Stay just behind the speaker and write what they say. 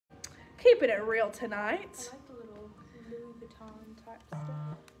Keeping it real tonight. I like the little Louis Vuitton type stuff.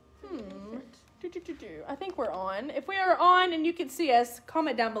 I think we're on. If we are on and you can see us,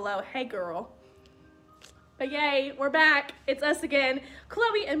 comment down below, hey girl. But yay, we're back. It's us again,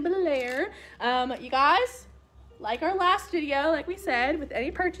 Chloe and Blair. You guys, like our last video, like we said, with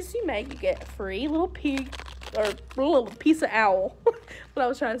any purchase you make, you get a free little pig, or little piece of owl. What I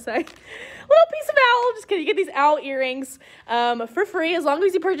was trying to say. Little piece of owl. Just kidding. You get these owl earrings for free as long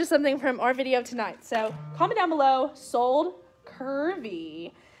as you purchase something from our video tonight. So comment down below, sold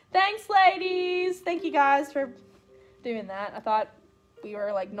Curvy. Thanks, ladies. Thank you guys for doing that. I thought we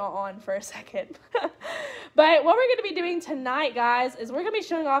were like not on for a second. But what we're going to be doing tonight, guys, is we're going to be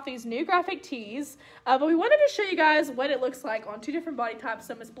showing off these new graphic tees. But we wanted to show you guys what it looks like on two different body types.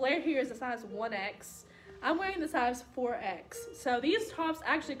 So Miss Blair here is a size 1X. I'm wearing the size 4X. So these tops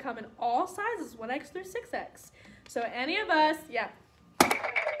actually come in all sizes, 1X through 6X. So any of us, yeah. Woo!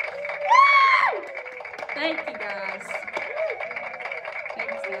 Thank you, guys.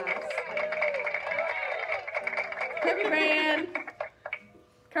 Thanks, guys.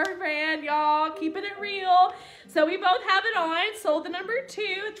 Curvy brand, y'all, keeping it real. So we both have it on. Sold the number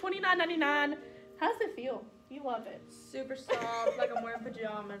 2, $29.99. How does it feel? You love it. Super soft, like I'm wearing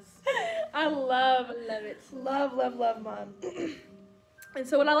pajamas. I love it. Love mine. And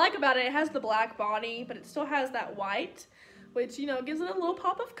so what I like about it, it has the black body, but it still has that white, which, you know, gives it a little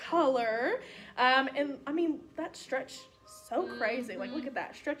pop of color. And I mean, that stretch so crazy. Like, look at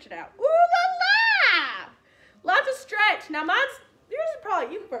that. Stretch it out. Ooh la la! Lots of stretch. Now mine's, yours is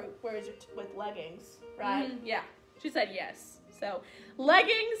probably, you wear yours with leggings, right? Yeah. She said yes. So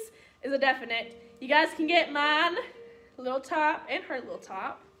leggings is a definite. You guys can get mine, little top, and her little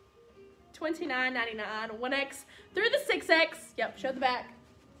top. $29.99, 1X through the 6X. Yep, show the back.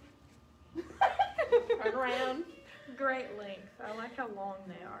 Turn around. Great length. I like how long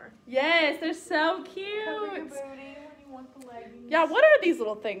they are. Yes, they're so cute. Cover your booty when you want the leggings. Yeah, what are these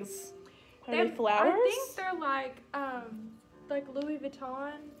little things? Are they flowers? I think they're like Louis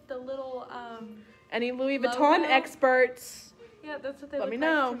Vuitton, the little Any Louis logo? Vuitton experts? Yeah, that's what they Let look me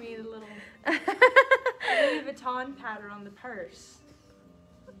know. like to me, the little Louis Vuitton pattern on the purse.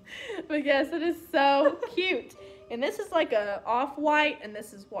 But yes, it is so cute. And this is like a off-white, and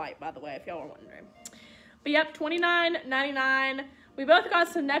this is white, by the way, if y'all are wondering. But yep, $29.99. We both got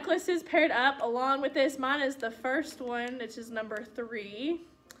some necklaces paired up along with this. Mine is the first one, which is number 3.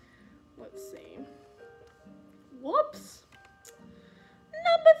 Let's see. Whoops.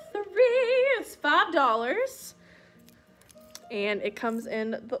 Number 3 is $5. And it comes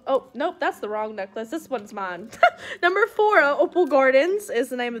in the, oh, nope, that's the wrong necklace. This one's mine. Number 4, Opal Gardens is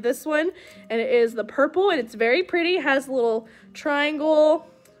the name of this one. And it is the purple, and it's very pretty. It has a little triangle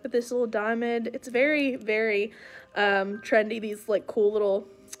with this little diamond. It's very, very trendy. These like cool little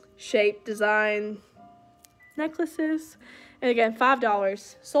shape design necklaces. And again,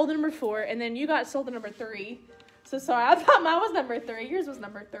 $5. Sold the number 4, and then you got sold the number 3. So sorry, I thought mine was number 3. Yours was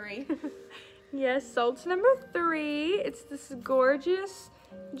number 3. Yes, sold to number 3. It's this gorgeous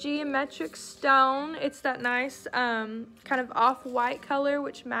geometric stone. It's that nice kind of off-white color,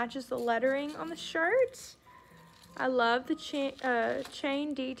 which matches the lettering on the shirt. I love the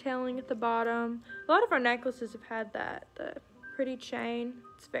chain detailing at the bottom. A lot of our necklaces have had that, the pretty chain.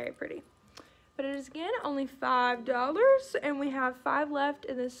 It's very pretty. But it is, again, only $5, and we have 5 left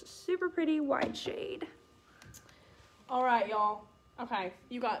in this super pretty white shade. All right, y'all. Okay,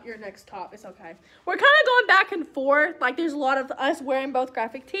 you got your next top. It's okay. We're kind of going back and forth. Like, there's a lot of us wearing both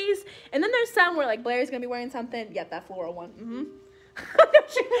graphic tees. And then there's some where, like, Blair's going to be wearing something. Yep, that floral one. You're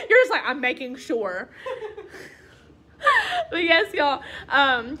just like, I'm making sure. But yes, y'all.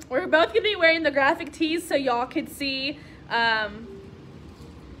 We're both going to be wearing the graphic tees so y'all could see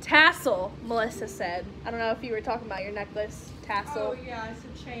tassel, Melissa said. I don't know if you were talking about your necklace. Tassel. Oh, yeah,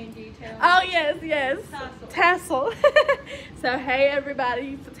 some chain detail. Oh, yes. Tassel. So, hey,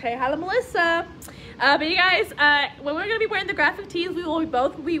 everybody. Say hi to Melissa. But you guys, when we're going to be wearing the graphic tees, we will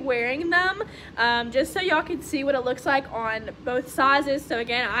both be wearing them just so y'all can see what it looks like on both sizes. So,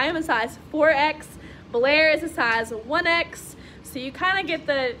 again, I am a size 4X. Blair is a size 1X. So, you kind of get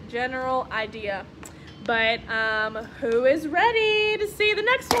the general idea. But who is ready to see the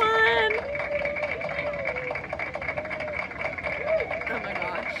next one? Oh my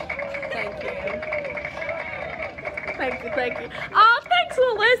gosh. Thank you. Thank you. Oh, thanks,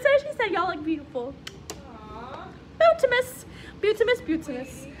 Melissa. She said y'all look beautiful. Aww. Beautimus.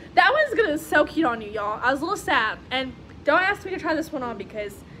 That one's gonna be so cute on you, y'all. I was a little sad. And don't ask me to try this one on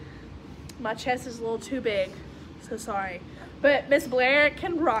because my chest is a little too big. So sorry. But Miss Blair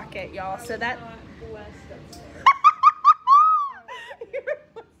can rock it, y'all. So that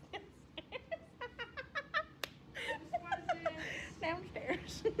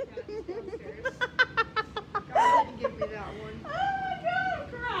Give me that one. Oh my god, I'm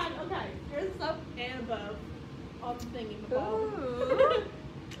crying. Okay, here's up and above. On the thingy above.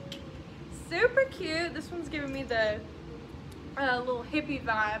 Super cute. This one's giving me the little hippie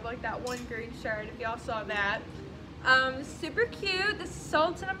vibe, like that one green shirt, if y'all saw that. Super cute. This is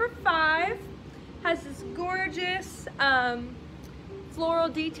sold to number 5. Has this gorgeous floral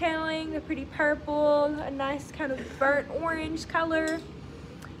detailing, the pretty purple, a nice kind of burnt orange color.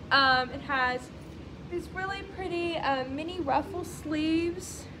 It has these really pretty mini ruffle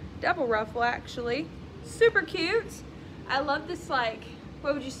sleeves, double ruffle actually. Super cute. I love this, like,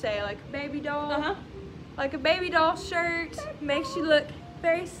 what would you say, like a baby doll? Like a baby doll shirt. Makes you look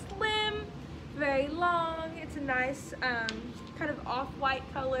very slim, very long. It's a nice kind of off-white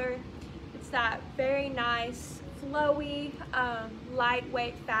color. It's that very nice, flowy,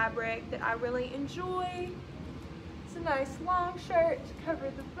 lightweight fabric that I really enjoy. It's a nice long shirt to cover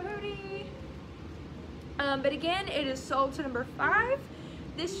the booty. But again, it is sold to number 5.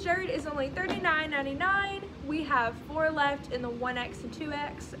 This shirt is only $39.99. We have 4 left in the 1X and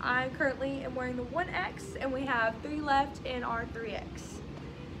 2X. I currently am wearing the 1X, and we have 3 left in our 3X.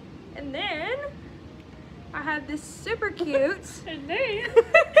 And then I have this super cute. And then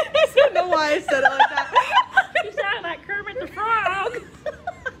I don't know why I said it like that. you sound like Kermit the Frog.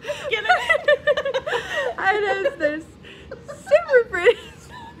 Get it? I have this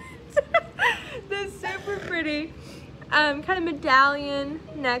super pretty, kind of medallion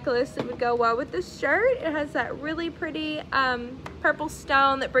necklace that would go well with this shirt. It has that really pretty purple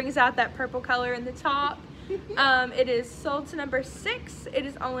stone that brings out that purple color in the top. It is sold to number 6. It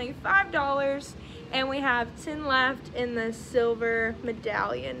is only $5, and we have 10 left in the silver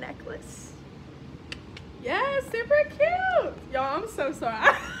medallion necklace. Yes, super cute. Y'all, I'm so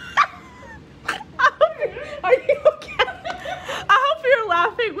sorry. Are you okay? I hope you're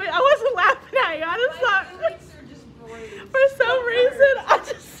laughing. I wasn't laughing at you. I just thought, for some reason, I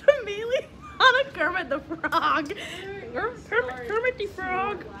just immediately thought of Kermit the Frog. Kermit the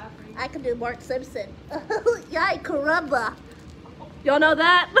Frog. I can do Mark Simpson. Yay, caramba. Y'all know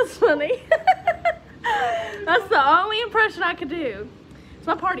that? That's funny. That's the only impression I could do. It's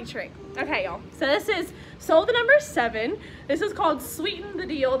my party trick. Okay, y'all. So this is sold to number 7. This is called Sweeten the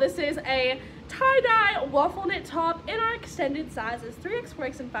Deal. This is a tie-dye waffle knit top in our extended sizes, 3X,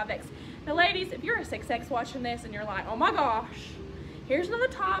 4X, and 5X. Now, ladies, if you're a 6X watching this and you're like, oh my gosh, here's another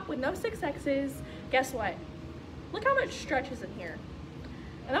top with no 6Xs, guess what? Look how much stretch is in here.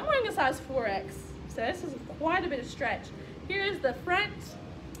 And I'm wearing a size 4X, so this is quite a bit of stretch. Here's the front,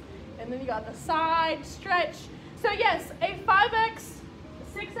 and then you got the side stretch. So yes, a 5X,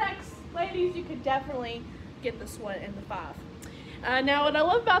 a 6X, ladies, you could definitely get this one in the 5. Now, what I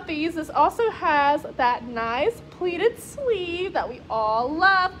love about these, this also has that nice pleated sleeve that we all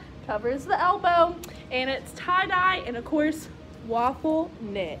love. Covers the elbow, and it's tie-dye and, of course, waffle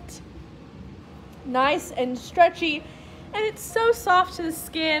knit. Nice and stretchy, and it's so soft to the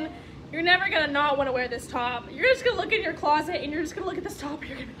skin. You're never gonna not want to wear this top. You're just gonna look in your closet and you're just gonna look at this top and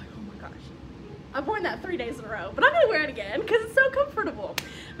you're gonna be like, oh my gosh, I've worn that 3 days in a row, but I'm gonna wear it again because it's so comfortable.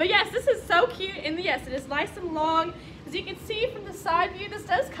 But yes, this is so cute, and yes, it is nice and long. As you can see from the side view, this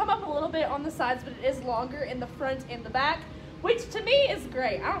does come up a little bit on the sides, but it is longer in the front and the back, which to me is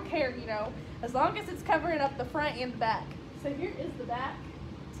great. I don't care, you know, as long as it's covering up the front and the back. So here is the back.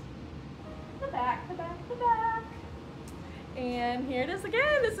 The back, the back, the back. And here it is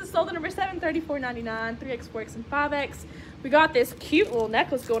again. This is sold at number 7, $34.99, 3X, 4X, and 5X. We got this cute little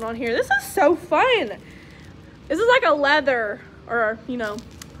necklace going on here. This is so fun. This is like a leather, or, you know,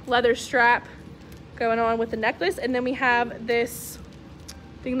 leather strap going on with the necklace. And then we have this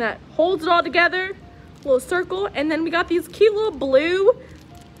thing that holds it all together, little circle. And then we got these cute little blue,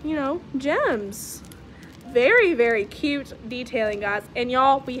 you know, gems. Very, very cute detailing, guys. And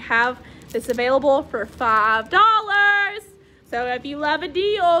y'all, we have this available for $5. So if you love a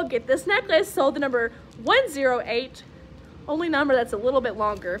deal, get this necklace. Sold to number 108. Only number that's a little bit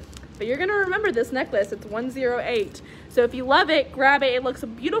longer, but you're gonna remember this necklace. It's 108. So if you love it, grab it. It looks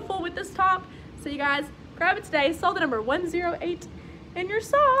beautiful with this top. So you guys, grab it today. Sold to number 108 in your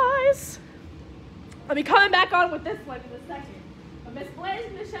size. I'll be coming back on with this one in a second. But Miss Blair's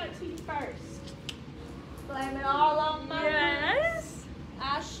gonna show it to you first. Blame it all on my roots.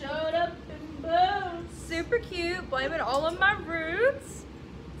 I showed up in boots. Super cute. Blame it all on my roots.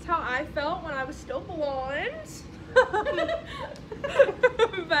 That's how I felt when I was still blonde.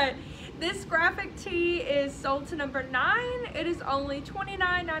 But this graphic tee is sold to number 9. It is only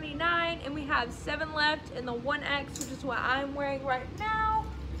 $29.99, and we have 7 left in the 1X, which is what I'm wearing right now.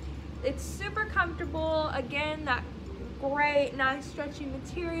 It's super comfortable. Again, that great, nice stretchy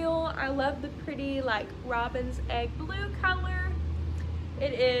material. I love the pretty like robin's egg blue color.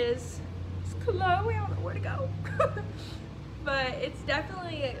 It is, it's Chloe, I don't know where to go. But it's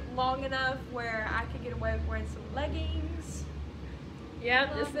definitely long enough where I could get away with wearing some leggings.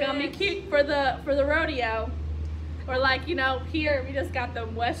 Yep, this is gonna be cute for the rodeo. Or like, you know, here we just got the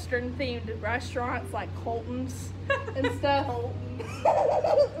Western themed restaurants like Colton's and stuff.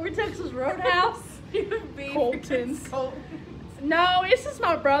 Or Texas Roadhouse. Colton's. No, it's just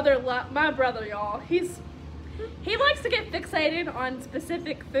my brother, y'all. He likes to get fixated on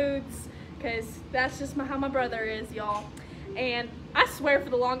specific foods because that's just how my brother is, y'all. And I swear for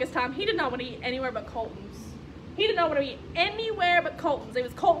the longest time, he did not want to eat anywhere but Colton's. He did not want to eat anywhere but Colton's. It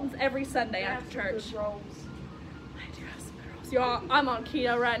was Colton's every Sunday after church. I do have some good rolls. Y'all, I'm on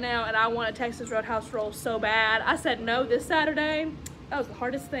keto right now and I want a Texas Roadhouse roll so bad. I said no this Saturday. That was the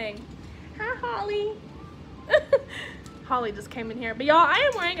hardest thing. Hi, Holly. Holly just came in here. But y'all, I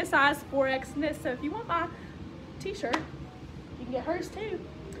am wearing a size 4X in this, so if you want my t-shirt, you can get hers too.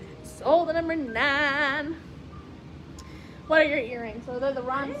 Sold at number 9. What are your earrings? Are they the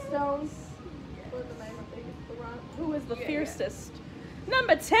rhinestones? What's the name? I think it's the who is the fiercest?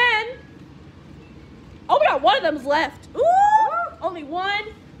 Number 10. Oh, we got one of them's left. Ooh, only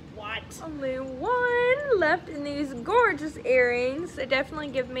one. What? Only one left in these gorgeous earrings. They definitely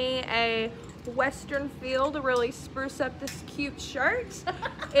give me a Western feel to really spruce up this cute shirt.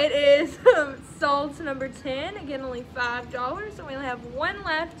 It is sold to number 10. Again, only $5. And we only have one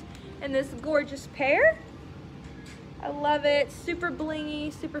left in this gorgeous pair. I love it. Super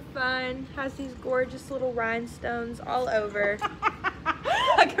blingy, super fun. Has these gorgeous little rhinestones all over.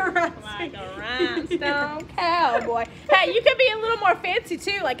 Like a rhinestone cowboy. Hey, you could be a little more fancy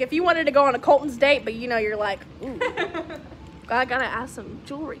too. Like if you wanted to go on a Colton's date, but you know you're like, ooh, I gotta add some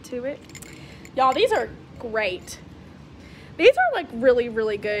jewelry to it. Y'all, these are great. These are like really,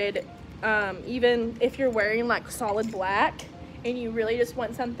 really good. Even if you're wearing like solid black and you really just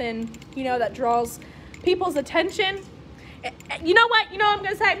want something, you know, that draws people's attention. You know what? You know what I'm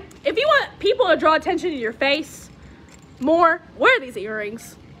gonna say? If you want people to draw attention to your face more, wear these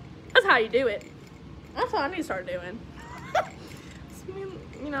earrings. That's how you do it. That's what I need to start doing.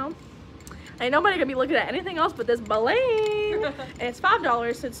 You know, ain't nobody gonna be looking at anything else but this bling. And it's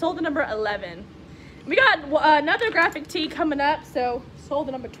 $5, so it's sold to number 11. We got another graphic tee coming up, so sold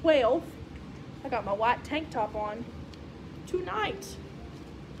to number 12. I got my white tank top on tonight.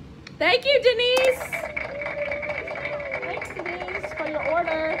 Thank you, Denise. Thanks, Denise, for your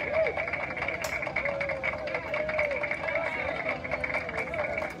order.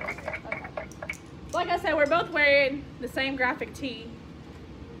 Like I said, we're both wearing the same graphic tee,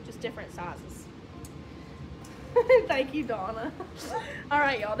 just different sizes. Thank you, Donna. All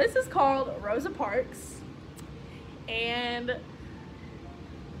right, y'all. This is called Rosa Parks, and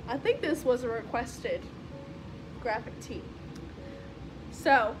I think this was a requested graphic tee.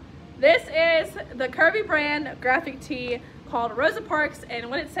 So this is the Curvy brand graphic tee called Rosa Parks, and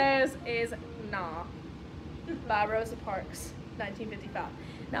what it says is "Nah" by Rosa Parks, 1955.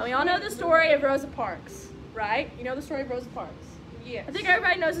 Now we all know the story of Rosa Parks, right? You know the story of Rosa Parks? Yes. I think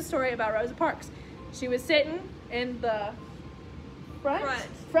everybody knows the story about Rosa Parks. She was sitting in the front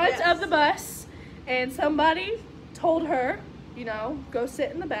yes. of the bus, and somebody told her, you know, go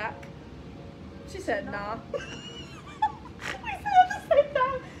sit in the back. She said, nah. We said at the same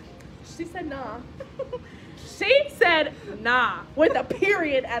time. She said, nah. She said, nah, with a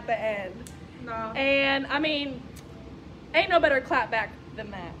period at the end. Nah. And, I mean, ain't no better clap back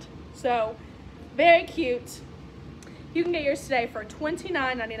than that. So, very cute. You can get yours today for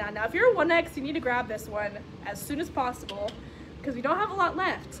 $29.99. Now, if you're a 1X, you need to grab this one as soon as possible because we don't have a lot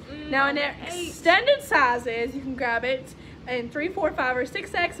left. Now, in their extended sizes, you can grab it in 3, 4, 5, or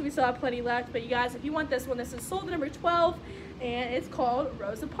 6X. We still have plenty left. But you guys, if you want this one, this is sold at number 12, and it's called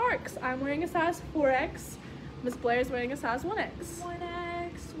Rosa Parks. I'm wearing a size 4X. Miss Blair's wearing a size 1X.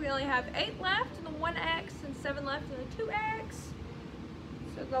 1X. We only have 8 left in the 1X and 7 left in the 2X.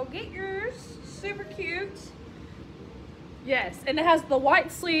 So go get yours. Super cute. Yes, and it has the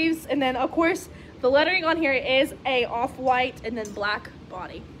white sleeves, and then of course the lettering on here is a off-white and then black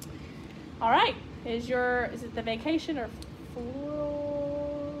body. All right, is it the vacation or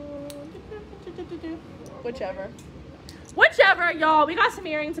floral? Whichever, y'all. We got some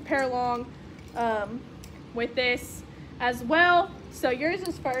earrings to pair along with this as well. So yours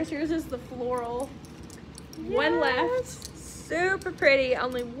is first. Yours is the floral. Yes. One left. Super pretty.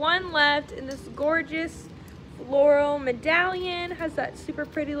 Only one left in this gorgeous floral medallion. Has that super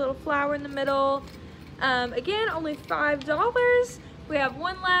pretty little flower in the middle. Again, only $5. We have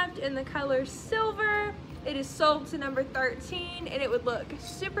one left in the color silver. It is sold to number 13, and it would look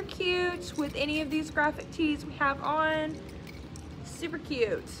super cute with any of these graphic tees we have on. Super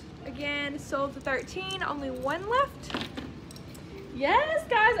cute. Again, sold to 13, only one left. Yes,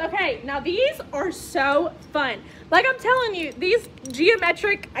 guys. Okay, now these are so fun. Like I'm telling you, these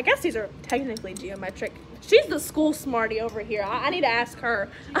geometric, I guess these are technically geometric. She's the school smarty over here. I need to ask her.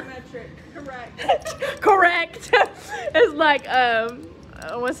 Geometric, correct. Correct. It's like,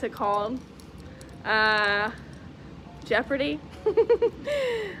 what's it called? Jeopardy.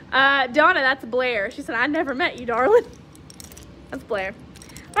 Donna, that's Blair. She said, I never met you, darling. That's Blair.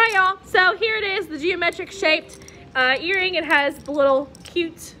 All right, y'all. So here it is, the geometric shaped earring. It has the little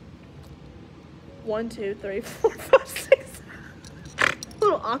cute 1, 2, 3, 4, 5, 6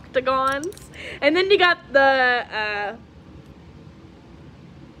 little octagons. And then you got the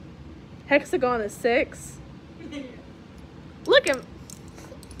hexagon is 6. Look at me.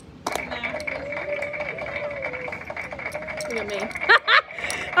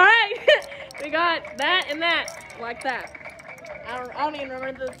 All right, we got that and that, like that. I don't even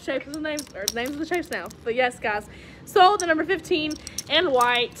remember the shapes of the names or names of the shapes now. But yes, guys, sold the number 15 and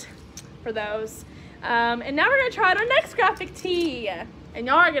white for those. And now we're gonna try our next graphic tee, and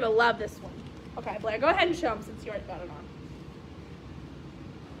y'all are gonna love this one. Okay, Blair, go ahead and show them since you already got it on.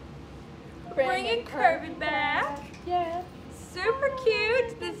 Bringing Curvy back. Yeah. Super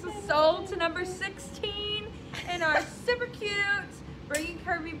cute. This was sold to number 16 in our super cute Bringing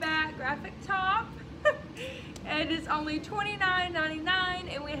Curvy back graphic top. It is only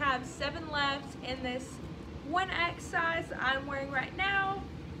 $29.99, and we have 7 left in this 1X size that I'm wearing right now.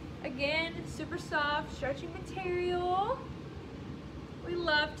 Again, it's super soft, stretchy material. We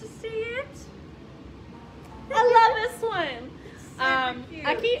love to see it. I love this one. Cute.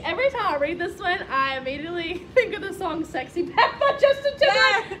 Every time I read this one, I immediately think of the song "Sexy Back" by Justin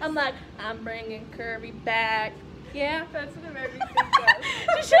Timberlake. Yes. I'm like, I'm bringing Curvy back. Yeah, That's what it made me think of.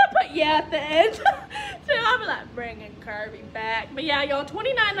 you should have put "yeah" at the end. So I'll be like, bringing Curvy back. But yeah, y'all,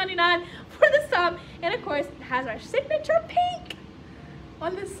 $29.99 for this top, and of course, it has our signature pink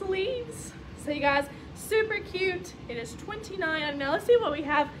on the sleeves. So you guys, super cute. It is $29.99. Now let's see what we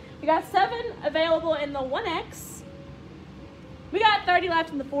have. We got 7 available in the 1X. We got 30 left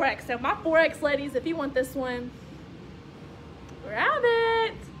in the 4X. So my 4X ladies, if you want this one, grab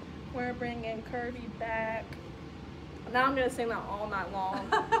it. We're bringing Curvy back. Now I'm gonna sing that all night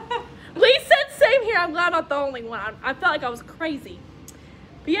long. Lee said same here. I'm glad I'm not the only one. I felt like I was crazy.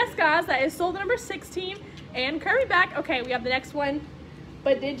 But yes, guys, that is sold number 16 and Curvy back. Okay, we have the next one.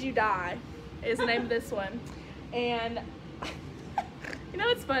 But Did You Die is the name of this one. And you know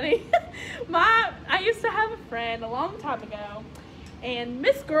what's funny? I used to have a friend a long time ago, and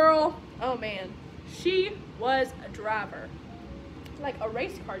Miss Girl, oh man, she was a driver, like a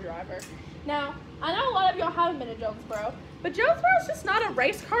race car driver. Now, I know a lot of y'all haven't been to Jonesboro, but Jonesboro is just not a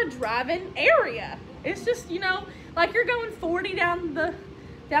race car driving area. It's just, you know, like you're going 40 down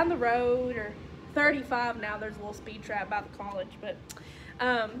the road, or 35 now. There's a little speed trap by the college, but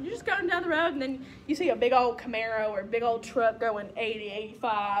you're just going down the road, and then you see a big old Camaro or big old truck going 80,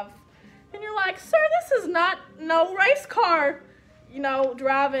 85, and you're like, sir, this is not no race car, you know,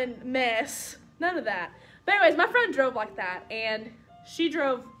 driving mess. None of that. But anyways, my friend drove like that, and she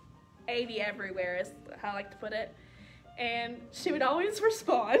drove 80 everywhere, is how I like to put it. And she would always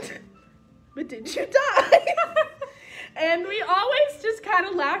respond, but did you die? And we always just kind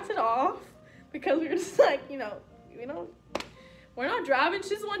of laughed it off, because we were just like, you know, we're not driving.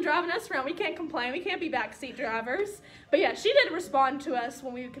 She's the one driving us around. We can't complain. We can't be backseat drivers. But yeah, she did respond to us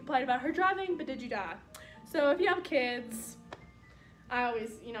when we complained about her driving, but did you die? So if you have kids, I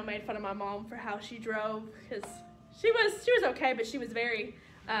always, you know, made fun of my mom for how she drove, because she was okay, but she was very,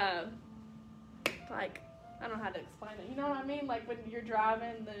 like, I don't know how to explain it. You know what I mean? Like when you're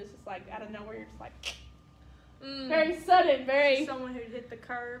driving, then it's just like out of nowhere, you're just like, very sudden, very. Someone who hit the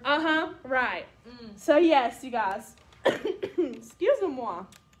curb. Right. So yes, you guys. Excuse-moi.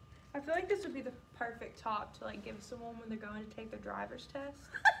 I feel like this would be the perfect top to like give someone when they're going to take their driver's test.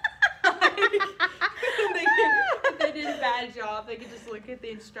 If they did a bad job, they could just look at the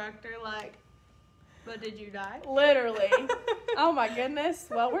instructor like, but did you die? Literally. Oh my goodness.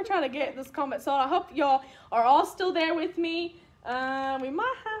 Well, we're trying to get this comment sold. I hope y'all are all still there with me. We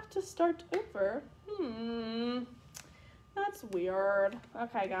might have to start over. That's weird.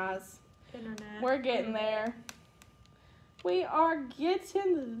 Okay, guys. Internet. We're getting there. We are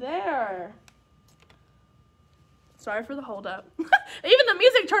getting there. Sorry for the hold up. Even the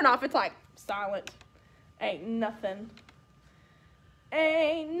music turned off. It's like silent. Ain't nothing.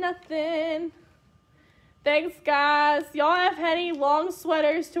 Ain't nothing. Thanks, guys. Y'all have any long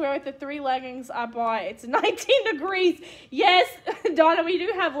sweaters to wear with the 3 leggings I bought? It's 19 degrees. Yes, Donna, we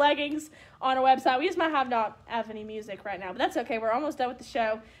do have leggings on our website. We just might not have any music right now, but that's okay. We're almost done with the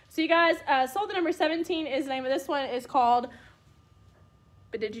show. So you guys, sold the number 17 is the name of this one. It's called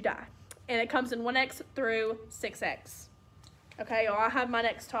But Did You Die? And it comes in 1X through 6X. Okay, y'all, I have my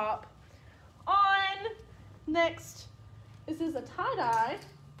next top on. Next, this is a tie-dye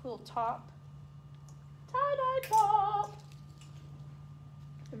little top. Tie-dye top.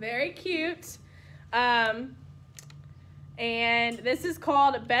 Very cute. And this is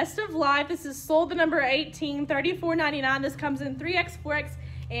called Best of Life. This is sold the number 18, $34.99. This comes in 3X, 4X,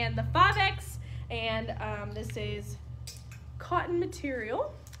 and the 5X. And this is cotton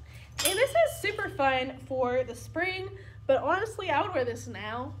material. And this is super fun for the spring. But honestly, I would wear this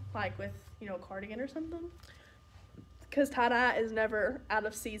now, like with, you know, a cardigan or something. Because tie-dye is never out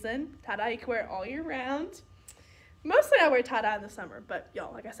of season. Tie-dye, you can wear it all year round. Mostly I wear tie-dye in the summer, but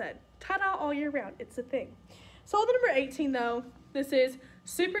y'all, like I said, tie-dye all year round. It's a thing. Sold the number 18 though. This is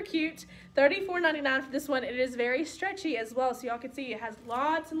super cute. $34.99 for this one. It is very stretchy as well, so y'all can see it has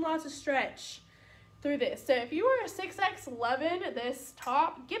lots and lots of stretch through this. So if you were a 6X loving this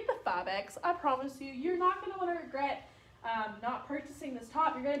top, get the 5X. I promise you, you're not going to want to regret not purchasing this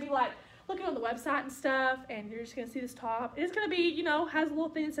top. You're going to be like, looking on the website and stuff, and you're just gonna see this top. It's gonna be, you know, has a little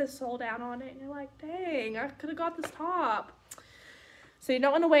thing that says sold out on it, and you're like, dang, I could have got this top. So you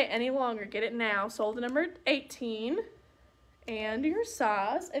don't want to wait any longer. Get it now. Sold the number 18 and your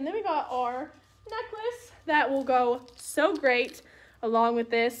size. And then we got our necklace that will go so great along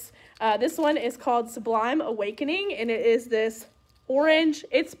with this. This one is called Sublime Awakening, and it is this orange.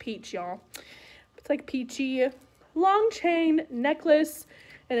 It's peach, y'all. It's like peachy long chain necklace.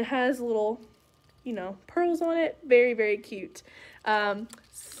 And it has little, you know, pearls on it. Very, very cute.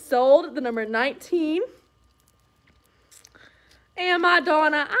 Sold the number 19. And my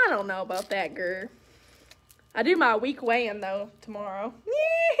Donna, I don't know about that, girl. I do my week weigh-in, though, tomorrow.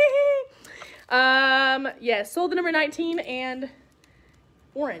 Yeah, sold the number 19 and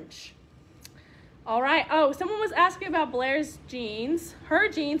orange. All right. Oh, someone was asking about Blair's jeans. Her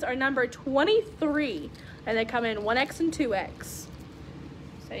jeans are number 23. And they come in 1X and 2X.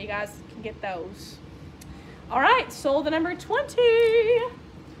 So you guys can get those. All right, sold the number 20.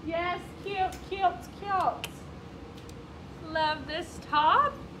 Yes, cute, cute, cute. Love this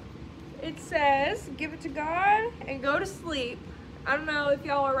top. It says, give it to God and go to sleep. I don't know if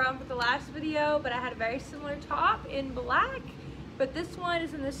y'all were around for the last video, but I had a very similar top in black. But this one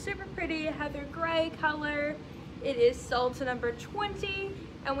is in the super pretty heather gray color. It is sold to number 20.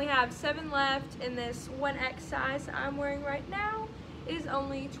 And we have 7 left in this 1X size I'm wearing right now. It is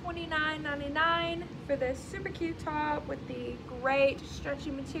only $29.99 for this super cute top with the great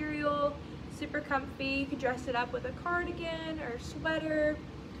stretchy material, super comfy. You could dress it up with a cardigan or sweater,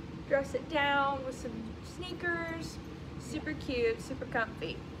 dress it down with some sneakers. Super cute, super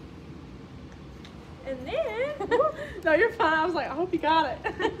comfy. And then, no, you're fine. I was like, I hope you got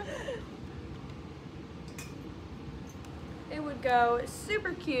it. It would go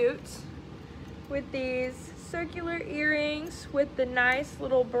super cute with these circular earrings with the nice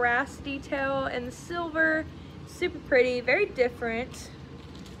little brass detail and the silver. Super pretty, very different.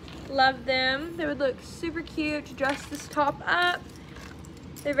 Love them. They would look super cute to dress this top up.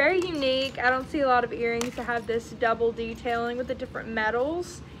 They're very unique. I don't see a lot of earrings that have this double detailing with the different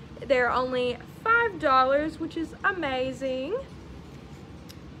metals. They're only $5, which is amazing.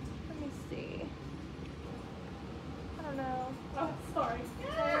 Let me see. I don't know. Oh, sorry.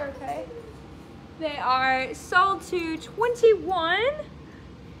 They're okay. They are sold to 21,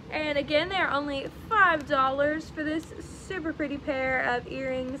 and again, they are only $5 for this super pretty pair of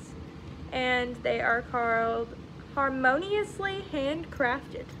earrings, and they are called Harmoniously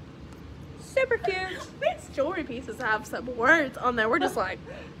Handcrafted. Super cute. These jewelry pieces have some words on there. We're just like,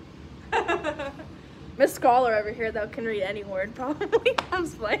 Miss Scholar over here, though, can read any word, probably. I'm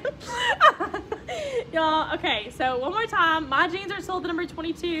just playing. Y'all, okay, so one more time. My jeans are sold to number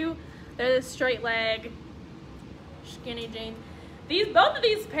 22. They're the straight leg, skinny jeans. Both of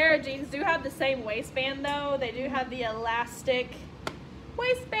these pair of jeans do have the same waistband, though. They do have the elastic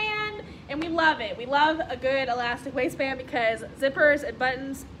waistband, and we love it. We love a good elastic waistband because zippers and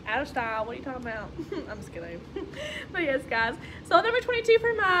buttons, out of style. What are you talking about? I'm just kidding. But yes, guys. Sold number 22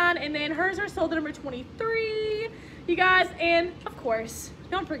 for mine, and then hers are sold to number 23. You guys, and of course,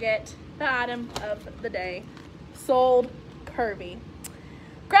 don't forget the item of the day. Sold Curvy.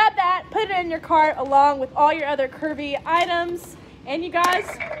 Grab that, put it in your cart along with all your other Curvy items, and you guys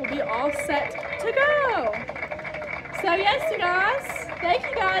will be all set to go. So yes, you guys, thank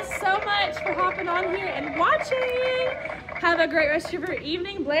you guys so much for hopping on here and watching. Have a great rest of your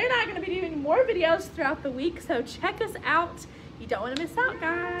evening. Blair and I are going to be doing more videos throughout the week, so check us out. You don't want to miss out,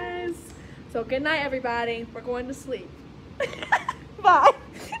 guys. So good night, everybody. We're going to sleep. Bye.